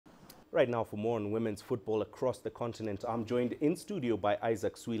Right now, for more on women's football across the continent, I'm joined in studio by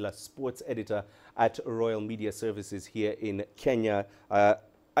Isaac Swila, sports editor at Royal Media Services here in Kenya.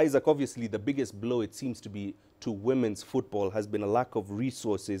 Isaac, obviously the biggest blow, it seems to be, to women's football has been a lack of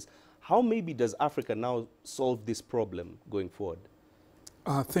resources. How maybe does Africa now solve this problem going forward?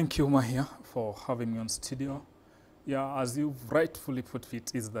 Thank you, Mahia, for having me on studio. Yeah, as you've rightfully put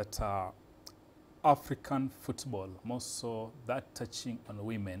it, is that African football, more so that touching on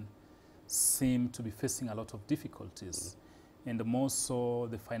women, seem to be facing a lot of difficulties, and more so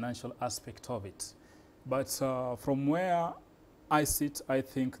the financial aspect of it. But from where I sit, I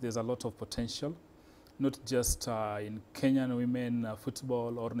think there's a lot of potential, not just in Kenyan women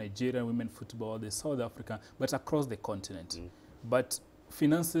football or Nigerian women football, the South African, but across the continent. But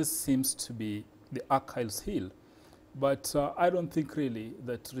finances seems to be the Achilles heel. But I don't think really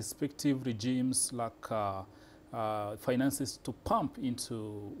that respective regimes lack finances to pump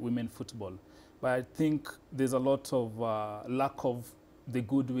into women football. But I think there's a lot of lack of the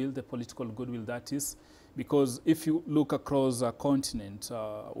goodwill, the political goodwill that is, because if you look across a continent,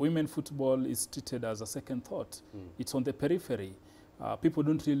 women football is treated as a second thought. It's on the periphery. People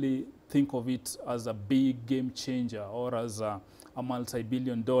don't really think of it as a big game changer or as a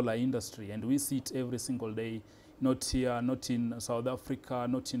multi-billion-dollar industry, and we see it every single day, not here, not in South Africa,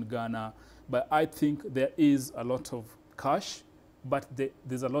 not in Ghana. But I think there is a lot of cash, but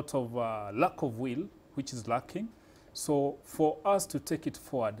there's a lot of lack of will, which is lacking. So for us to take it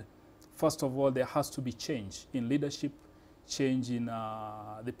forward, first of all, there has to be change in leadership, change in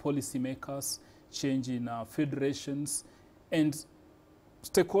the policymakers, change in federations, and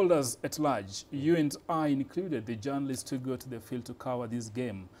stakeholders at large, you and I included, the journalists who go to the field to cover this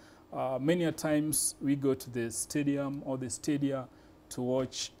game. Many a times we go to the stadium or the stadia to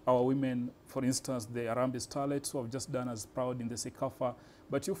watch our women, for instance, the Harambee Starlets, who have just done us proud in the Sekafa,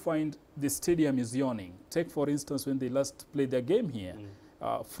 but you find the stadium is yawning. Take, for instance, when they last played their game here,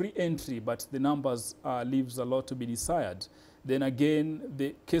 free entry, but the numbers leaves a lot to be desired. Then again,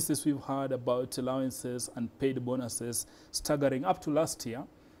 the cases we've heard about allowances and paid bonuses staggering up to last year,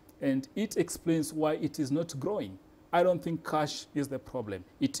 and it explains why it is not growing. I don't think cash is the problem.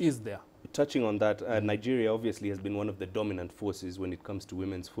 It is there. Touching on that, Nigeria obviously has been one of the dominant forces when it comes to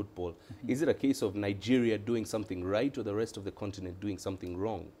women's football. Is it a case of Nigeria doing something right or the rest of the continent doing something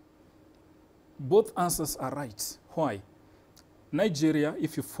wrong? Both answers are right. Why? Nigeria,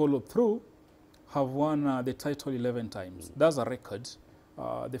 if you follow through, have won the title 11 times. That's a record.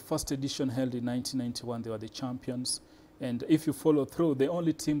 The first edition held in 1991, they were the champions. And if you follow through, the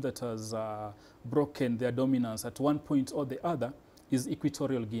only team that has broken their dominance at one point or the other is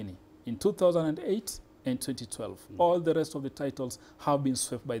Equatorial Guinea in 2008 and 2012. All the rest of the titles have been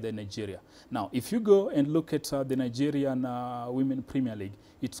swept by the Nigeria. Now, if you go and look at the Nigerian Women Premier League,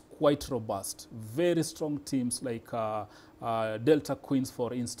 it's quite robust. Very strong teams like Delta Queens,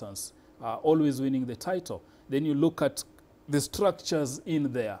 for instance, always winning the title. Then you look at the structures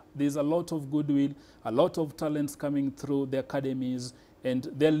in there. There's a lot of goodwill, a lot of talents coming through the academies, and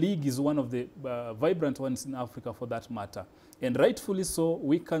their league is one of the vibrant ones in Africa for that matter. And rightfully so,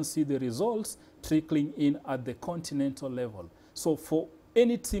 we can see the results trickling in at the continental level. So for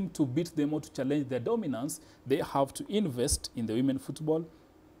any team to beat them or to challenge their dominance, they have to invest in the women football,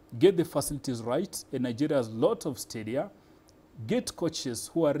 get the facilities right, and Nigeria has a lot of stadia, get coaches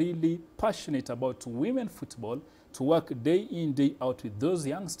who are really passionate about women football to work day in, day out with those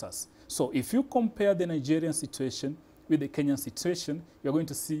youngsters. So if you compare the Nigerian situation with the Kenyan situation, you're going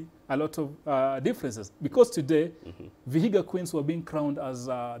to see a lot of differences. Because today, Vihiga Queens were being crowned as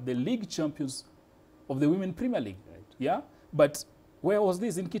the league champions of the Women Premier League. Right. Yeah? But where was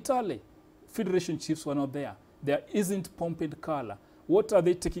this? In Kitale. Federation chiefs were not there. There isn't pomp and color. What are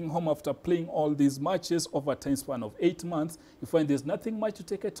they taking home after playing all these matches over a time span of 8 months? You find there's nothing much to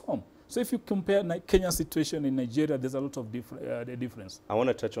take at home. So if you compare Kenya's situation in Nigeria, there's a lot of difference. I want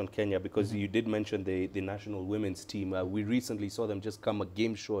to touch on Kenya because you did mention the national women's team. We recently saw them just come a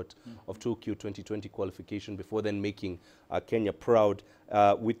game short of Tokyo 2020 qualification before then making Kenya proud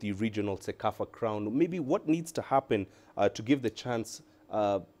with the regional Sekafa crown. Maybe what needs to happen to give the chance,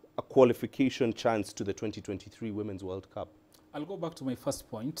 a qualification chance to the 2023 Women's World Cup? I'll go back to my first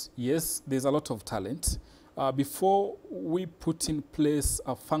point. Yes, there's a lot of talent. Before we put in place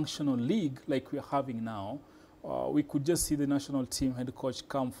a functional league like we're having now, we could just see the national team head coach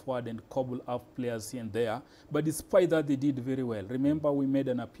come forward and cobble up players here and there. But despite that, they did very well. Remember, we made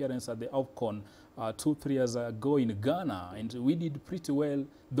an appearance at the AFCON 2-3 years ago in Ghana, and we did pretty well,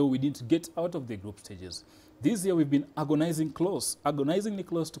 though we didn't get out of the group stages. This year, we've been agonizingly close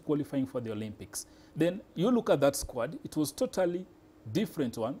to qualifying for the Olympics. Then you look at that squad, it was totally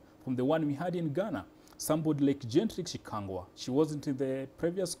different one from the one we had in Ghana. Somebody like Gentrick Shikangwa, she wasn't in the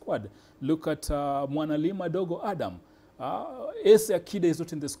previous squad. Look at Mwanalima Dogo Adam. Ese Akida is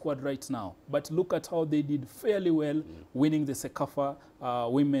not in the squad right now, but look at how they did fairly well winning the Sekafa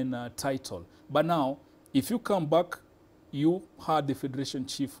women title. But now, if you come back, you had the federation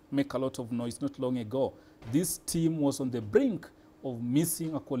chief make a lot of noise not long ago. This team was on the brink of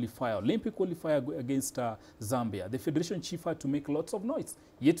missing a qualifier, Olympic qualifier against Zambia. The federation chief had to make lots of noise,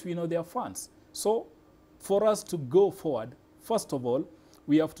 yet we know they are fans. So for us to go forward, first of all,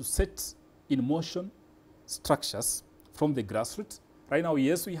 we have to set in motion structures from the grassroots. Right now,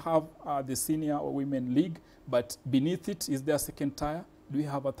 yes, we have the senior women league, but beneath it is their second tier. Do we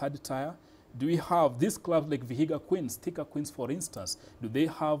have a third tier? Do we have these clubs like Vihiga Queens, Thika Queens, for instance? Do they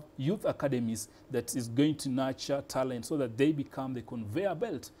have youth academies that is going to nurture talent so that they become the conveyor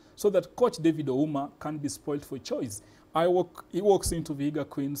belt, so that Coach David Ouma can be spoiled for choice? He walks into Vihiga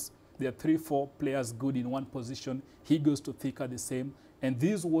Queens, there are 3-4 players good in one position. He goes to Thika the same, and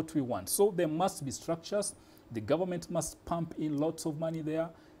this is what we want. So there must be structures. The government must pump in lots of money there.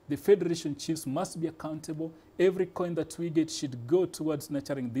 The federation chiefs must be accountable. Every coin that we get should go towards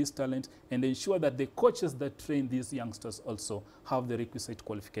nurturing this talent and ensure that the coaches that train these youngsters also have the requisite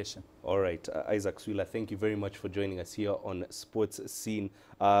qualification. All right, Isaac Swila, thank you very much for joining us here on Sports Scene.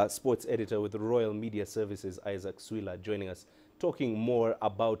 Sports editor with Royal Media Services, Isaac Swila, joining us, talking more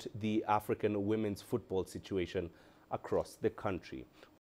about the African women's football situation across the country.